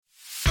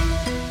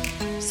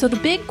So the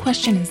big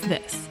question is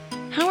this: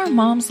 how are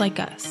moms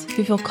like us,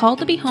 who feel called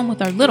to be home with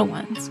our little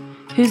ones,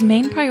 whose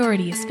main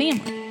priority is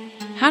family,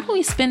 how do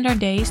we spend our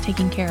days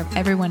taking care of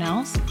everyone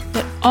else,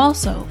 but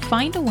also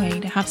find a way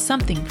to have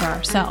something for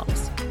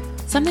ourselves?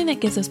 Something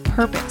that gives us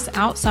purpose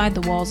outside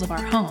the walls of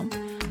our home,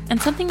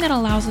 and something that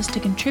allows us to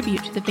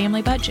contribute to the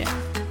family budget.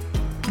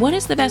 What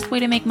is the best way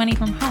to make money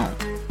from home?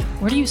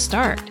 Where do you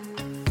start?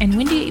 And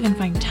when do you even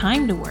find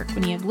time to work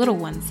when you have little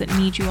ones that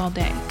need you all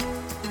day?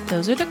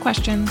 Those are the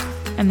questions,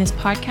 and this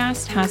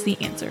podcast has the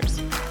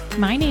answers.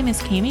 My name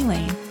is Cami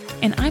Lane,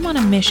 and I'm on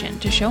a mission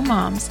to show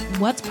moms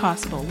what's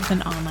possible with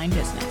an online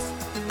business.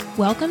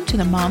 Welcome to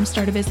the Mom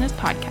Start a Business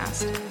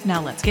podcast.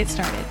 Now let's get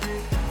started.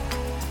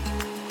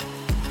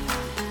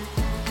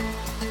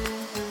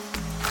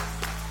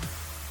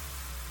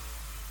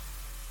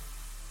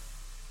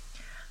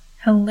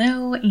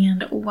 Hello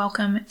and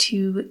welcome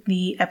to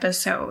the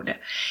episode.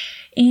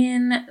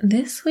 In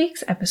this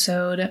week's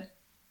episode,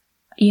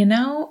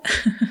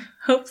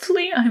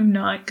 hopefully I'm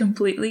not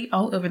completely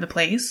all over the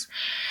place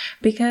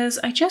because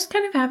I just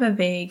kind of have a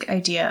vague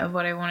idea of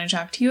what I want to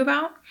talk to you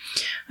about.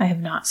 I have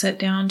not sat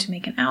down to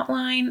make an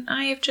outline.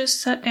 I have just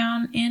sat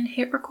down and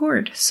hit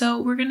record. So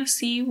we're going to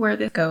see where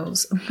this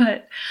goes.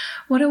 But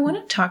what I want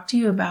to talk to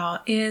you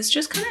about is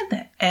just kind of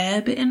the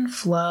ebb and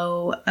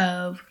flow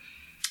of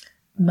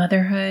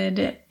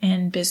motherhood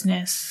and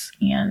business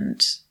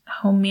and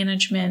home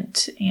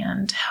management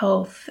and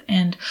health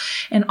and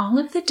all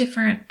of the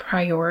different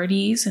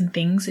priorities and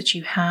things that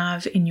you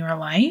have in your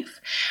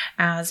life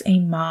as a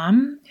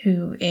mom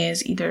who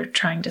is either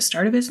trying to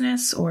start a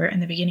business or in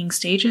the beginning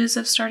stages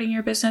of starting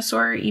your business,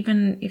 or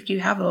even if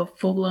you have a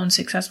full-blown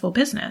successful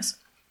business.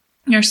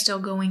 You're still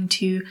going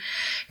to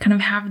kind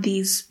of have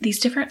these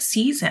different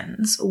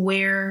seasons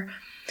where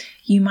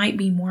you might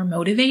be more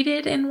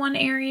motivated in one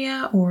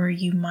area, or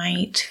you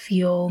might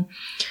feel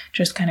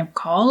just kind of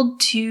called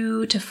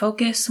to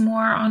focus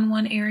more on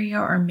one area,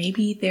 or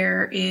maybe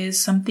there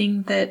is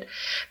something that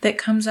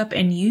comes up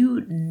and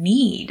you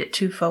need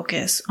to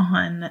focus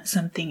on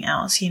something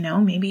else.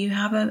 Maybe you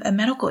have a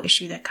medical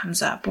issue that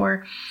comes up,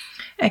 or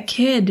a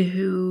kid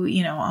who,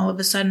 all of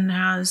a sudden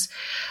has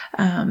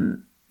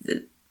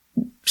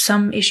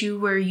some issue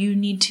where you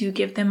need to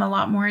give them a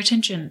lot more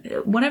attention,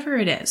 whatever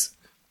it is.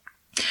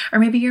 Or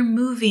maybe you're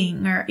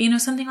moving or,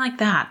 something like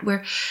that,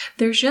 where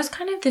there's just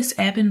kind of this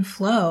ebb and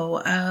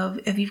flow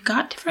of you've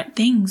got different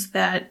things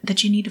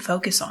that you need to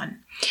focus on.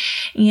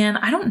 And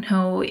I don't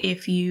know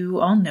if you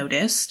all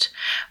noticed,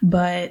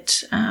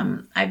 but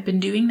I've been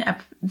doing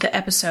the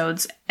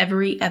episodes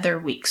every other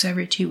week, so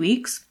every 2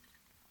 weeks.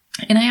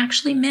 And I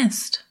actually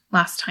missed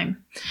last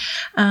time.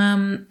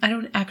 I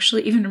don't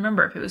actually even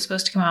remember if it was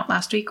supposed to come out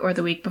last week or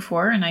the week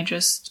before, and I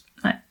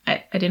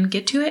didn't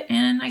get to it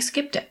and I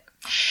skipped it.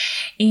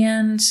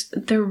 And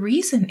the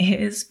reason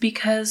is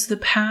because the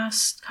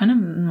past kind of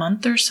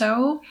month or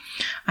so,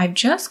 I've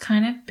just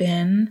kind of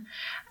been,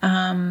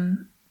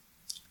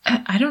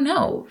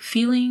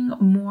 feeling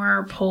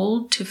more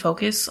pulled to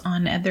focus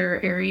on other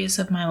areas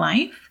of my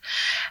life.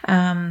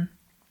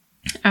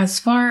 As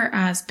far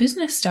as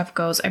business stuff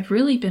goes, I've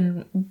really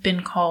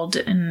been called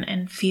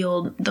and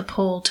feel the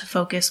pull to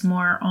focus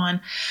more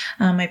on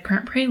my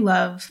Print, Pray,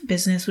 Love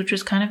business, which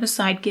was kind of a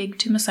side gig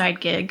to my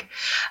side gig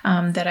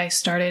that I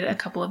started a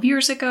couple of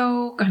years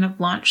ago, kind of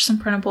launched some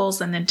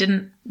printables and then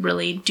didn't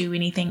really do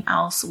anything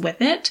else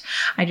with it.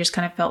 I just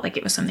kind of felt like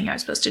it was something I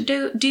was supposed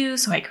to do.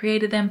 So I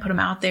created them, put them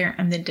out there,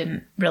 and then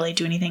didn't really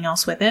do anything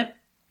else with it.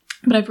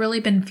 But I've really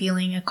been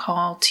feeling a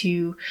call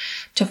to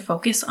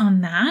focus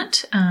on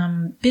that,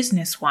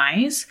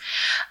 business-wise.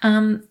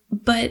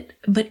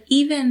 But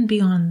even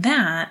beyond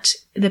that,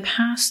 the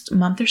past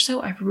month or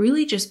so, I've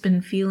really just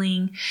been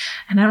feeling,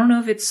 and I don't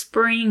know if it's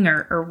spring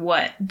or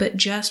what, but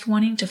just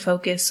wanting to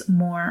focus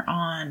more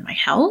on my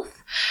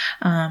health.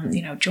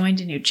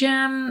 Joined a new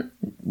gym,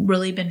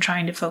 really been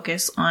trying to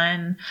focus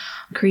on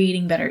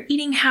creating better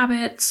eating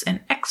habits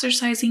and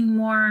exercising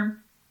more.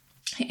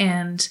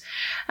 And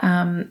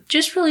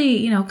just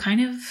really,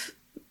 kind of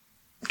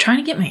trying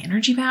to get my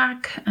energy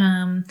back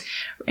and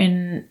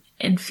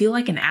feel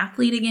like an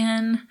athlete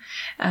again.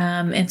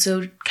 And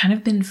so kind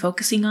of been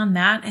focusing on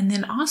that. And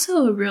then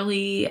also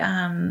really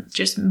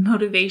just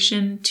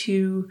motivation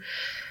to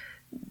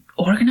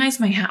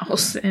organize my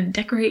house and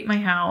decorate my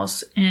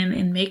house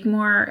and make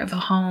more of a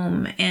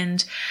home.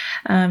 And,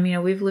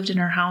 we've lived in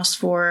our house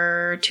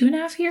for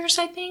 2.5 years,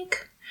 I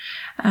think.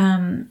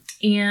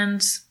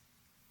 And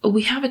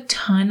we have a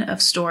ton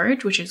of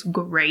storage, which is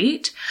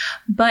great,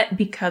 but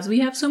because we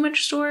have so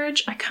much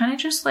storage, I kind of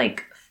just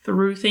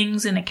threw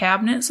things in a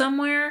cabinet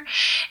somewhere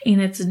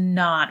and it's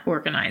not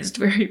organized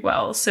very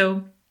well.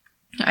 So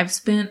I've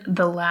spent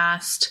the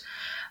last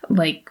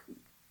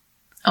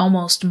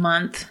almost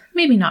month,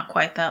 maybe not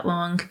quite that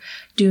long,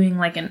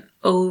 doing an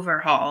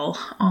overhaul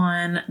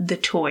on the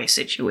toy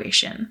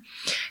situation.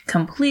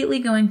 Completely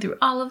going through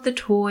all of the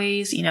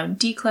toys,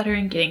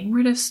 decluttering, getting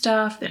rid of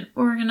stuff, then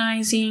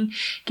organizing,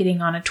 getting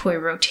on a toy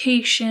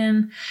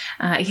rotation,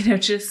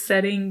 just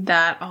setting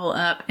that all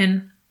up.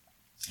 And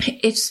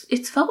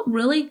it's felt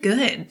really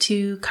good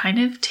to kind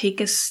of take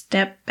a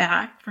step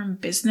back from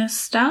business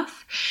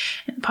stuff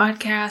and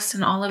podcasts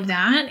and all of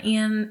that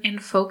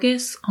and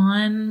focus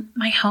on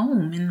my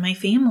home and my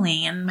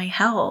family and my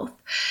health.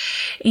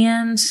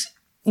 And,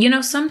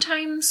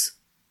 sometimes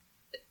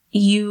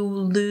you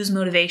lose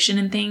motivation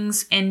in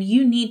things and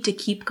you need to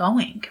keep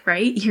going,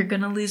 right? You're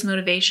going to lose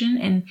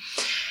motivation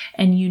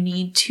and you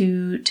need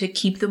to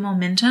keep the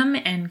momentum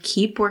and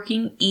keep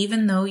working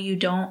even though you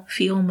don't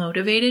feel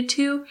motivated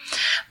to.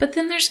 But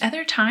then there's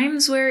other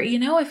times where,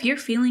 if you're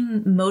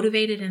feeling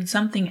motivated in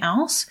something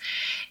else,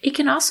 it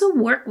can also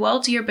work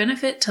well to your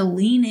benefit to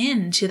lean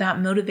into that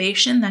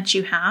motivation that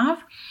you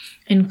have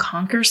and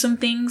conquer some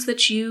things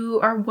that you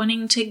are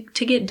wanting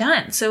to get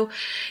done. So,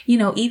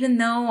 even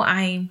though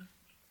I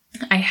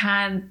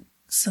had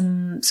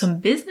some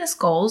business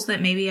goals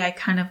that maybe I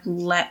kind of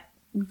let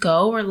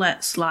go or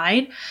let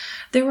slide,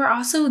 there were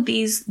also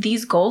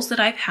these goals that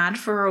I've had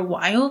for a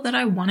while that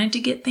I wanted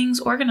to get things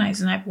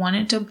organized and I've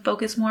wanted to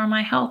focus more on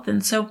my health.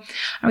 And so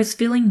I was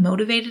feeling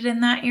motivated in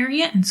that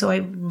area. And so I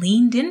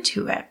leaned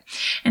into it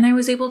and I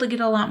was able to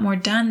get a lot more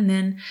done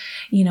than,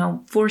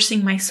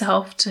 forcing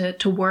myself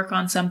to work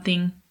on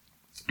something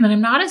that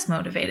I'm not as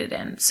motivated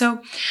in.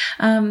 So,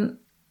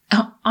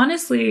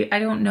 honestly, I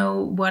don't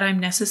know what I'm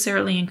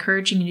necessarily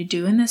encouraging you to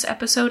do in this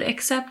episode,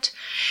 except,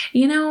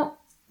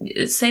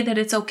 say that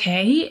it's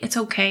okay. It's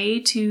okay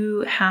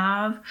to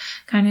have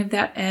kind of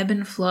that ebb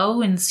and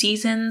flow in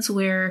seasons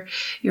where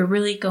you're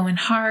really going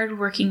hard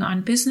working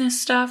on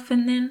business stuff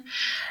and then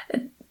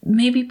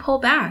maybe pull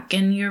back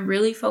and you're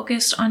really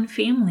focused on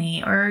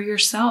family or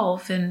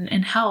yourself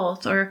and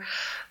health or,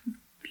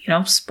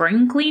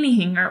 spring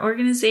cleaning or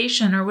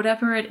organization or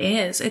whatever it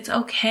is. It's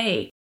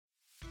okay.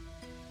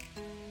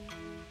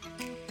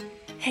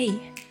 Hey,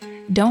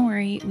 don't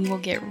worry, we will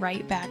get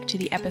right back to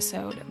the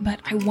episode, but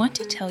I want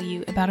to tell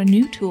you about a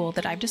new tool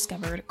that I've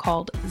discovered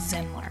called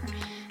Zenler.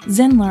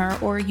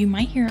 Zenler, or you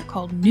might hear it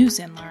called New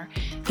Zenler,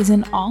 is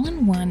an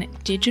all-in-one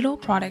digital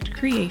product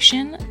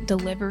creation,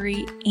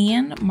 delivery,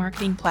 and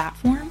marketing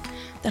platform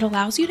that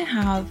allows you to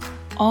have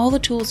all the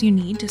tools you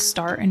need to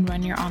start and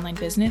run your online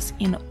business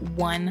in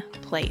one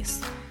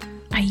place.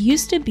 I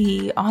used to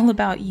be all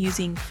about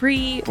using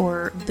free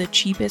or the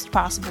cheapest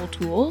possible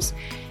tools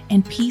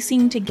and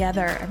piecing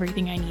together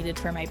everything I needed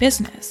for my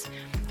business.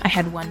 I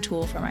had one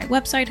tool for my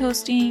website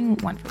hosting,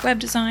 one for web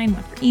design,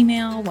 one for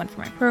email, one for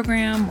my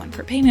program, one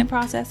for payment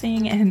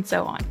processing, and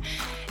so on.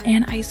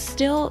 And I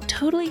still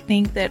totally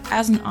think that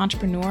as an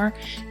entrepreneur,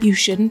 you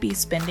shouldn't be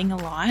spending a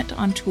lot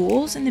on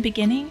tools in the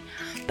beginning,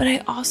 but I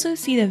also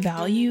see the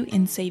value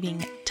in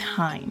saving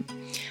time.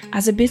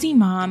 As a busy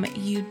mom,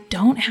 you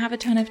don't have a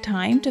ton of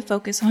time to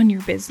focus on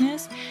your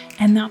business,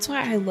 and that's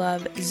why I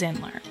love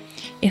Zenler.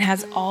 It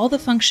has all the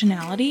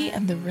functionality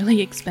of the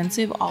really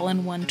expensive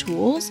all-in-one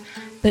tools,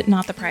 but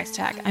not the price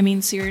tag. I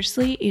mean,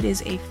 seriously, it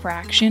is a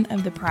fraction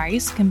of the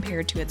price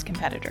compared to its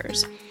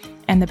competitors.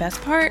 And the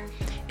best part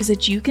is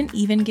that you can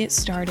even get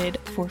started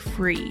for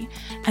free,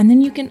 and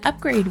then you can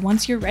upgrade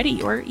once you're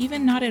ready, or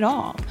even not at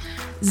all.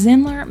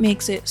 Zenler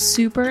makes it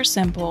super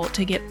simple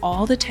to get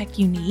all the tech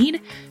you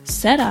need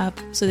set up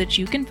so that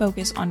you can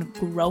focus on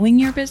growing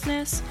your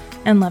business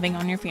and loving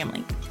on your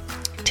family.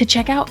 To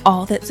check out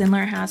all that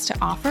Zenler has to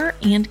offer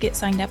and get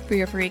signed up for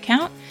your free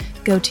account,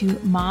 go to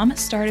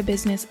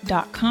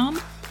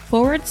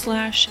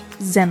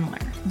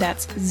momstartabusiness.com/Zenler.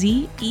 That's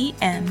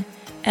Zenler.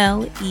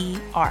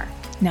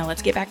 Now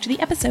let's get back to the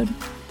episode.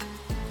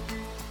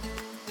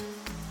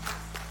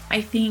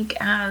 I think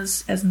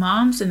as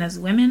moms and as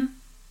women,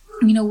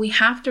 we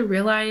have to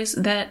realize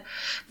that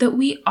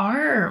we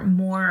are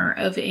more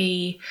of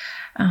a,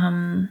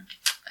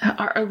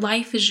 our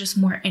life is just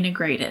more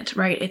integrated,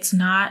 right? It's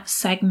not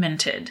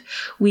segmented.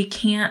 We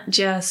can't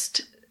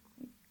just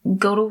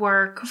go to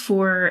work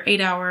for 8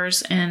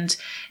 hours and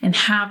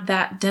have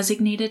that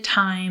designated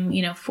time,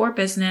 for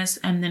business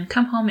and then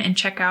come home and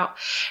check out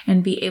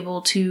and be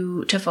able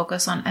to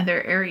focus on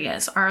other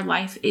areas. Our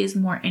life is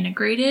more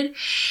integrated.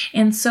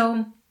 And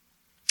so,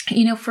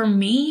 for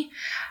me,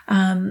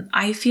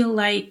 I feel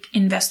like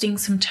investing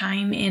some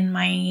time in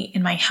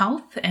my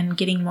health and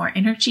getting more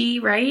energy,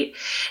 right?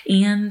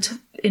 And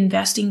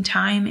investing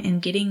time in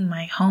getting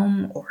my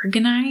home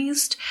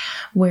organized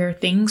where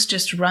things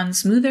just run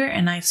smoother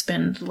and I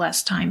spend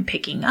less time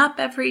picking up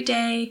every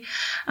day.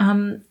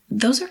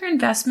 Those are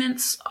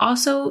investments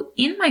also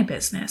in my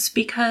business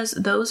because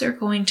those are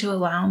going to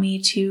allow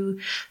me to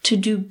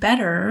do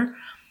better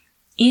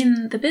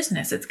in the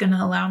business. It's going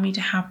to allow me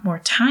to have more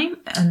time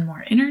and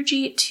more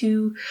energy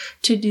to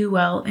do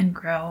well and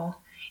grow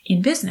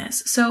in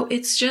business. So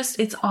it's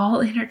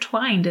all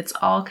intertwined. It's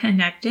all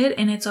connected,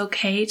 and it's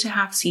okay to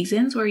have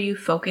seasons where you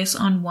focus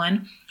on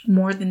one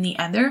more than the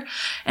other.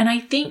 And I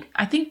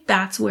think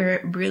that's where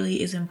it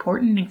really is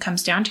important and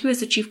comes down to is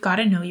that you've got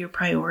to know your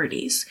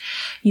priorities.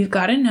 You've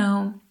got to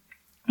know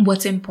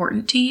what's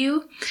important to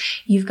you.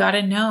 You've got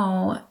to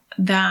know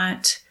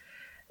that,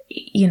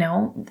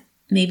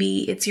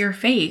 maybe it's your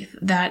faith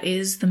that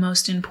is the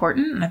most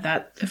important.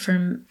 That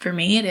for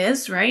me it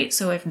is, right?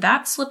 So if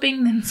that's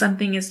slipping, then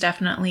something is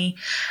definitely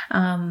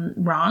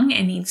wrong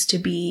and needs to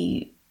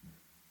be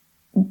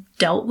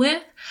dealt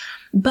with.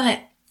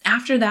 But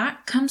after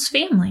that comes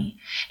family.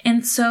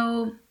 And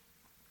so,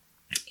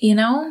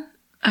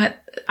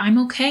 I'm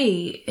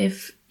okay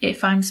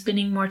if I'm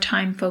spending more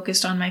time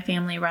focused on my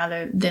family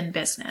rather than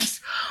business.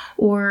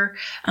 Or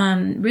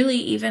really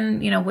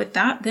even, with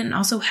that, then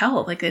also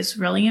health. Like, it's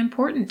really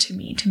important to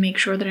me to make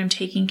sure that I'm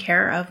taking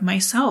care of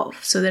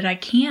myself so that I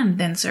can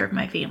then serve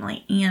my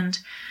family and,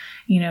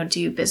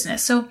 do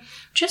business. So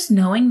just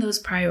knowing those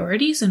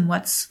priorities and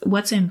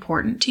what's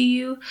important to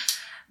you,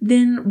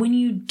 then when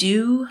you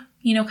do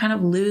kind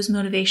of lose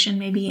motivation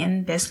maybe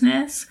in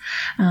business,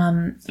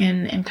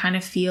 and kind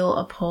of feel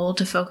a pull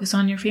to focus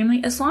on your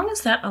family, as long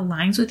as that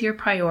aligns with your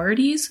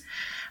priorities,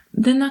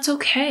 then that's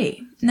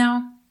okay.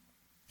 Now,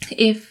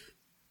 if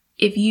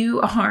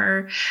you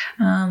are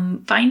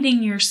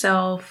finding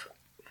yourself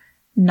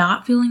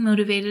not feeling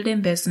motivated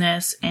in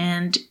business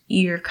and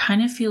you're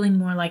kind of feeling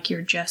more like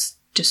you're just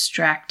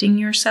distracting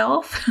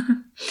yourself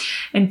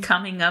and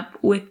coming up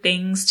with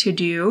things to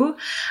do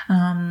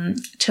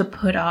to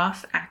put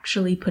off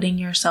actually putting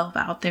yourself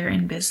out there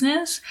in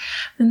business,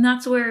 then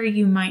that's where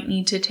you might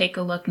need to take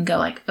a look and go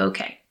like,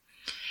 okay,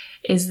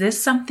 is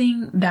this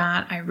something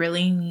that I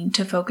really need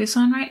to focus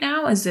on right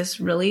now? Is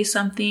this really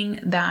something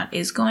that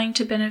is going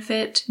to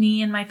benefit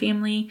me and my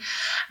family?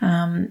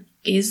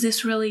 Is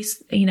this really,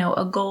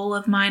 a goal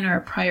of mine or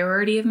a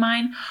priority of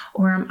mine?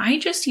 Or am I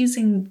just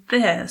using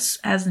this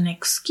as an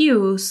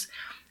excuse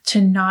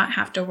to not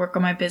have to work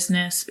on my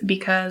business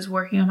because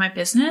working on my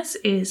business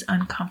is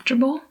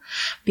uncomfortable,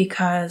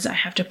 because I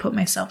have to put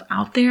myself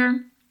out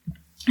there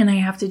and I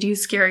have to do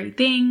scary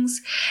things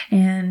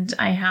and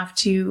I have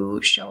to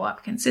show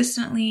up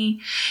consistently?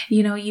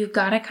 You've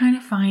got to kind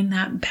of find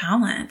that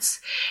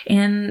balance.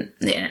 And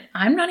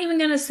I'm not even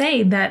going to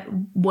say that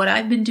what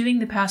I've been doing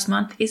the past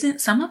month isn't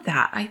some of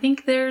that. I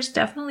think there's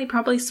definitely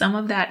probably some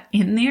of that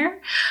in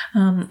there.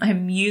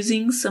 I'm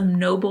using some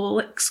noble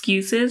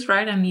excuses,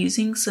 right? I'm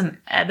using some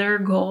other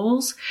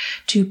goals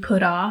to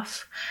put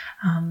off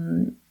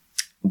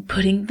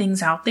putting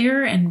things out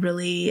there and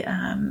really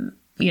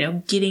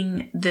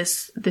getting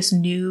this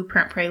new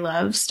Print, Pray,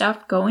 Love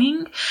stuff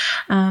going,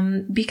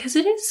 because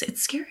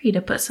it's scary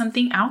to put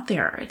something out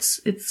there.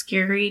 It's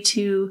scary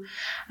to,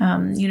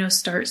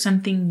 start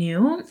something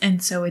new.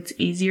 And so it's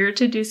easier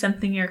to do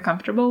something you're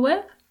comfortable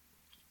with,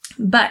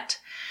 but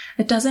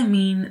it doesn't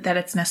mean that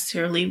it's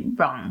necessarily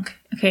wrong.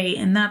 Okay.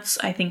 And that's,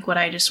 I think, what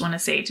I just want to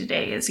say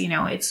today is,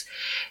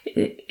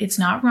 it's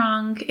not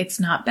wrong.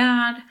 It's not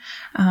bad.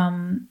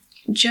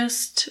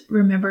 Just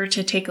remember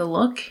to take a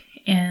look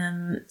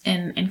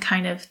and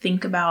kind of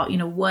think about,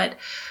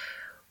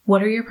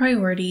 what are your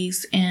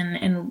priorities,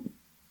 and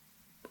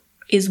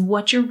is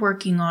what you're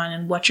working on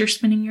and what you're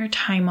spending your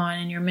time on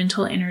and your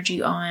mental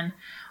energy on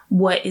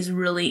what is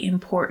really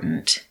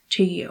important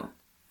to you.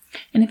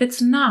 And if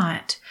it's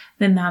not,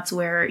 then that's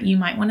where you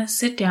might want to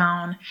sit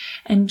down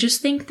and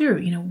just think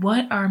through,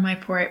 what are my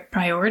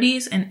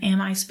priorities and am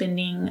I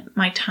spending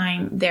my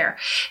time there?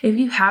 If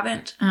you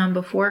haven't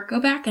before, go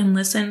back and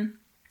listen.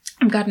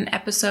 I've got an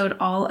episode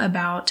all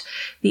about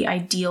the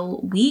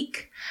ideal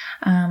week.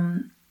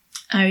 I'm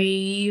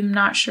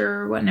not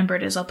sure what number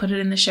it is. I'll put it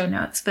in the show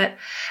notes, but,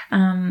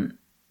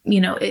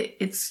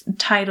 it's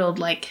titled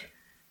like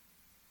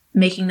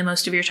making the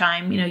most of your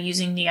time,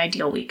 using the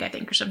ideal week, I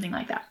think, or something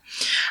like that.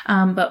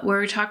 But where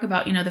we talk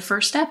about, the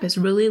first step is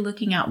really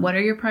looking at what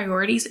are your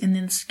priorities and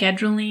then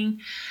scheduling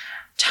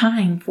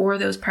time for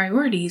those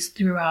priorities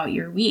throughout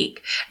your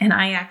week. And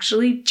I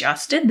actually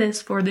just did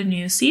this for the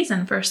new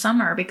season for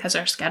summer because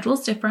our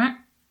schedule's different.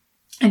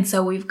 And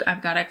so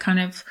I've got to kind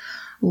of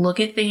look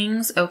at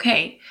things.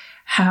 Okay,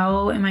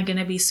 how am I going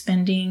to be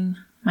spending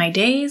my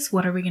days?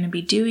 What are we going to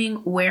be doing?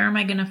 Where am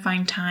I going to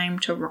find time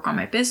to work on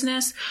my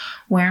business?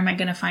 Where am I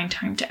going to find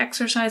time to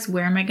exercise?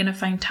 Where am I going to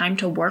find time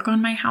to work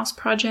on my house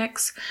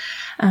projects?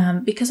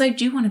 Because I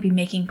do want to be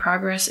making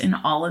progress in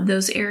all of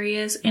those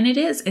areas. And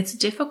it's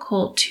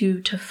difficult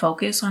to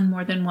focus on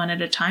more than one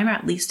at a time, or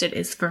at least it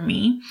is for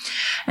me.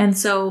 And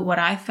so what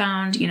I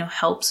found,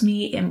 helps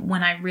me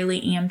when I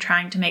really am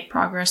trying to make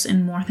progress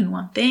in more than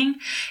one thing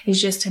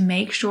is just to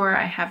make sure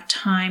I have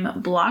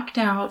time blocked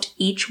out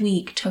each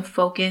week to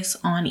focus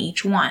on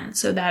each one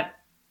so that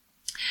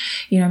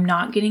I'm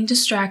not getting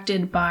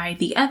distracted by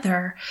the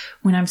other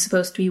when I'm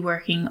supposed to be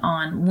working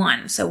on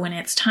one. So when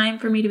it's time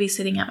for me to be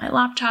sitting at my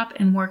laptop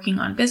and working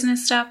on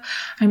business stuff,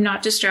 I'm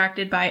not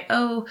distracted by,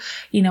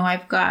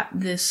 I've got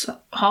this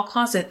hall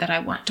closet that I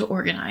want to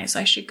organize.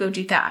 I should go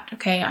do that.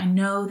 Okay. I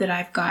know that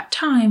I've got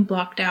time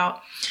blocked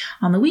out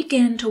on the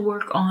weekend to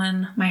work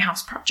on my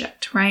house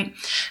project, right?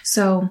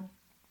 So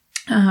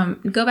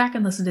go back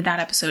and listen to that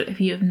episode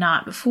if you have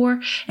not before.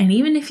 And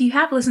even if you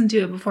have listened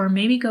to it before,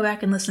 maybe go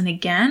back and listen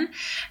again.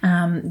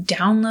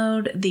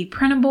 Download the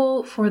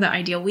printable for the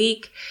Ideal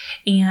Week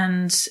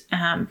and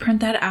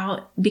print that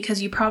out,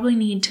 because you probably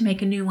need to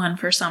make a new one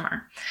for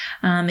summer,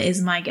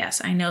 is my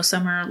guess. I know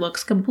summer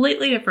looks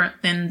completely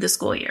different than the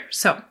school year.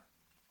 So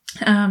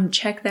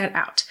check that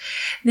out.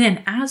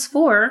 Then as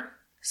for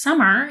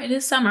summer, it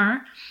is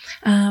summer.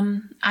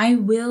 I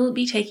will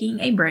be taking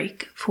a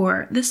break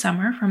for the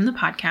summer from the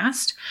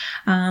podcast,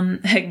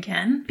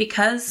 again,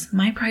 because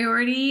my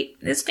priority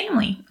is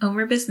family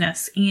over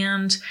business.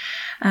 And,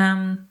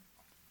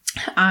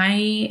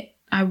 I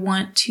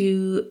want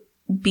to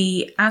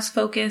be as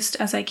focused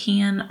as I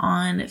can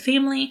on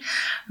family.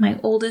 My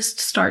oldest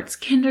starts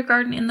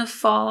kindergarten in the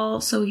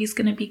fall, so he's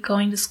going to be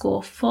going to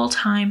school full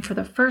time for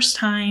the first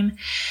time.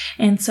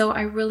 And so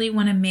I really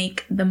want to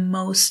make the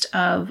most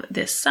of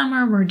this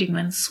summer. We're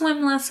doing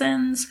swim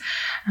lessons.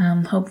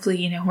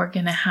 Hopefully, we're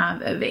going to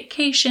have a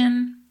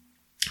vacation.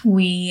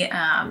 We,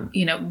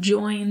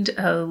 joined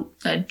a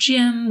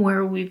gym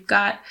where we've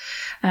got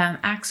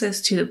access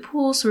to the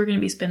pool. So we're going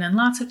to be spending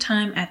lots of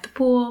time at the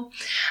pool.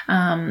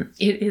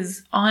 It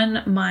is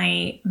on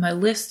my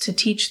list to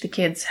teach the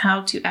kids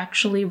how to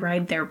actually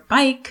ride their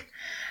bike,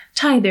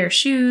 tie their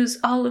shoes,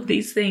 all of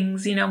these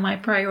things. My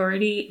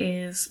priority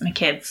is my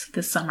kids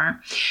this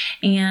summer.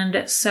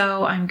 And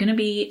so I'm going to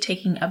be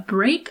taking a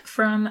break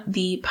from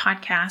the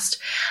podcast.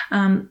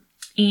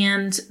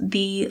 And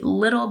the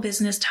little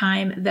business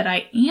time that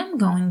I am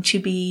going to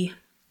be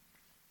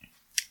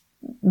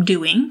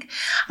doing,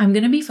 I'm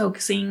going to be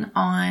focusing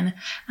on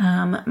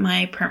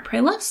my Print,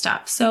 Pray, Love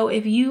stuff. So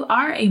if you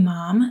are a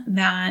mom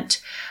that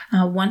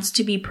wants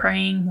to be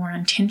praying more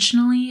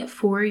intentionally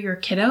for your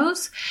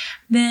kiddos,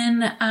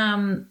 then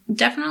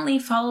definitely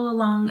follow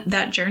along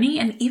that journey.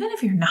 And even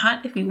if you're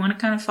not, if you want to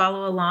kind of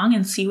follow along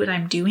and see what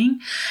I'm doing,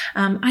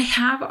 I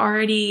have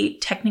already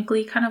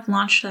technically kind of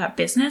launched that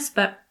business,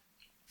 but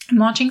I'm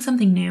launching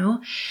something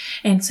new.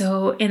 And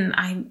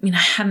I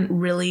hadn't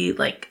really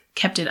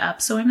kept it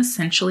up. So I'm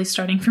essentially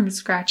starting from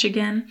scratch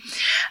again.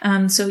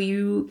 So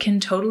you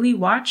can totally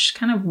watch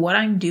kind of what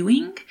I'm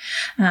doing,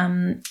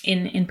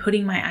 in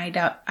putting my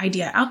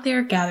idea out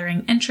there,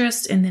 gathering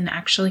interest, and then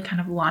actually kind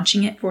of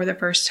launching it for the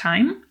first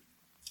time.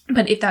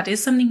 But if that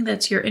is something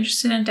that you're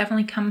interested in,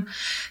 definitely come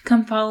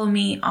follow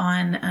me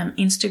on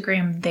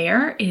Instagram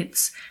there.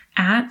 It's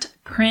at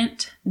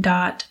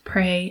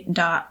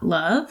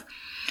print.pray.love.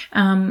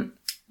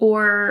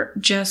 Or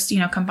just,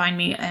 come find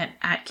me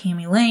at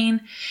Cami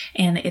Lane,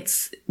 and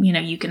it's,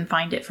 you can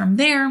find it from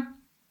there,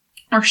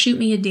 or shoot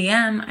me a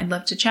DM. I'd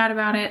love to chat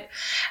about it.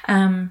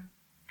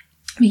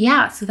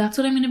 So that's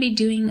what I'm going to be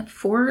doing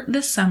for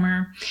the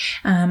summer.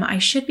 I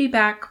should be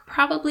back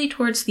probably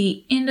towards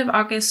the end of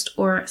August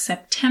or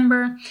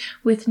September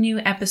with new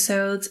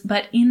episodes.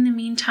 But in the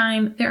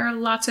meantime, there are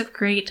lots of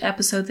great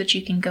episodes that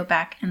you can go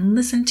back and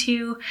listen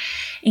to.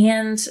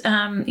 And,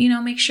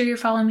 make sure you're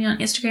following me on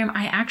Instagram.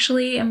 I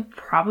actually am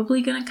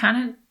probably going to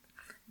kind of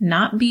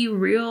not be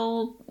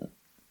real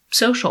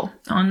social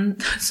on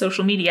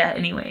social media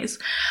anyways,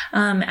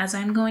 as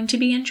I'm going to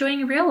be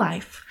enjoying real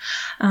life.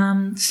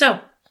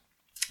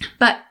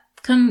 But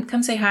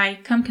come say hi,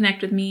 come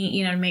connect with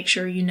me, to make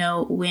sure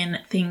when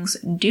things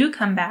do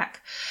come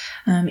back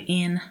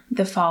in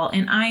the fall.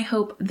 And I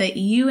hope that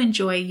you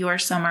enjoy your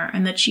summer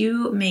and that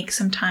you make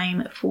some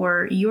time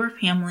for your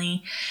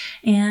family.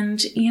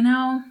 And,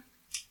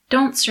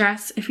 don't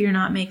stress if you're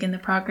not making the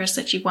progress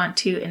that you want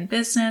to in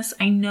business.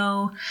 I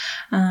know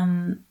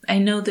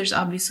there's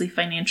obviously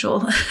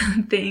financial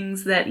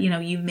things that,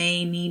 you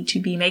may need to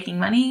be making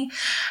money.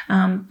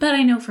 But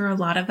I know for a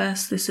lot of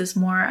us, this is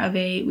more of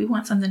we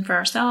want something for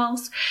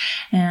ourselves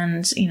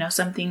and,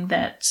 something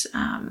that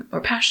we're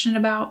passionate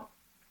about.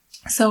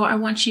 So I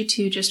want you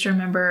to just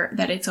remember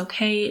that it's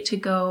okay to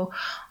go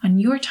on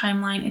your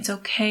timeline. It's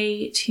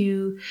okay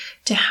to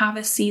have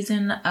a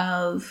season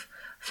of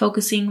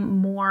focusing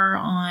more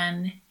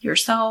on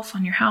yourself,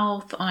 on your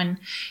health, on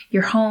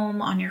your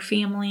home, on your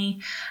family,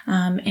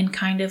 and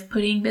kind of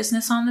putting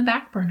business on the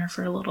back burner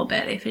for a little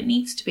bit if it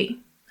needs to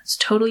be. It's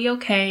totally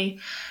okay.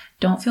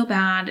 Don't feel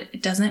bad.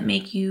 It doesn't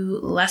make you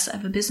less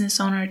of a business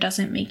owner. It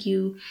doesn't make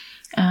you,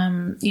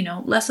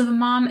 less of a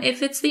mom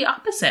if it's the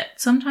opposite.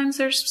 Sometimes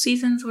there's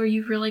seasons where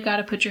you've really got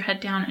to put your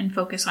head down and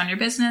focus on your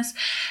business,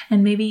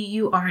 and maybe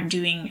you aren't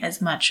doing as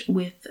much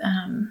with,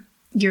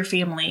 your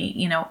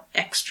family,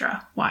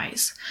 extra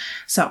wise.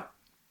 So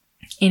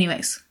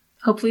anyways,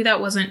 hopefully that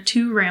wasn't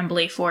too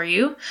rambly for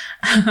you,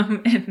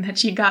 and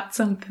that you got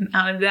something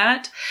out of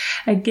that.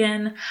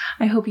 Again,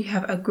 I hope you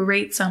have a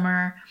great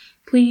summer.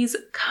 Please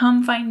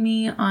come find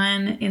me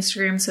on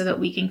Instagram so that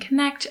we can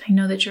connect. I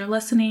know that you're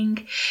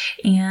listening,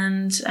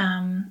 and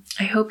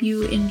I hope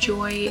you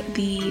enjoy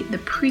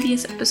the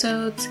previous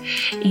episodes,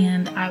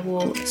 and I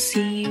will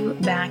see you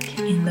back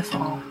in the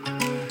fall.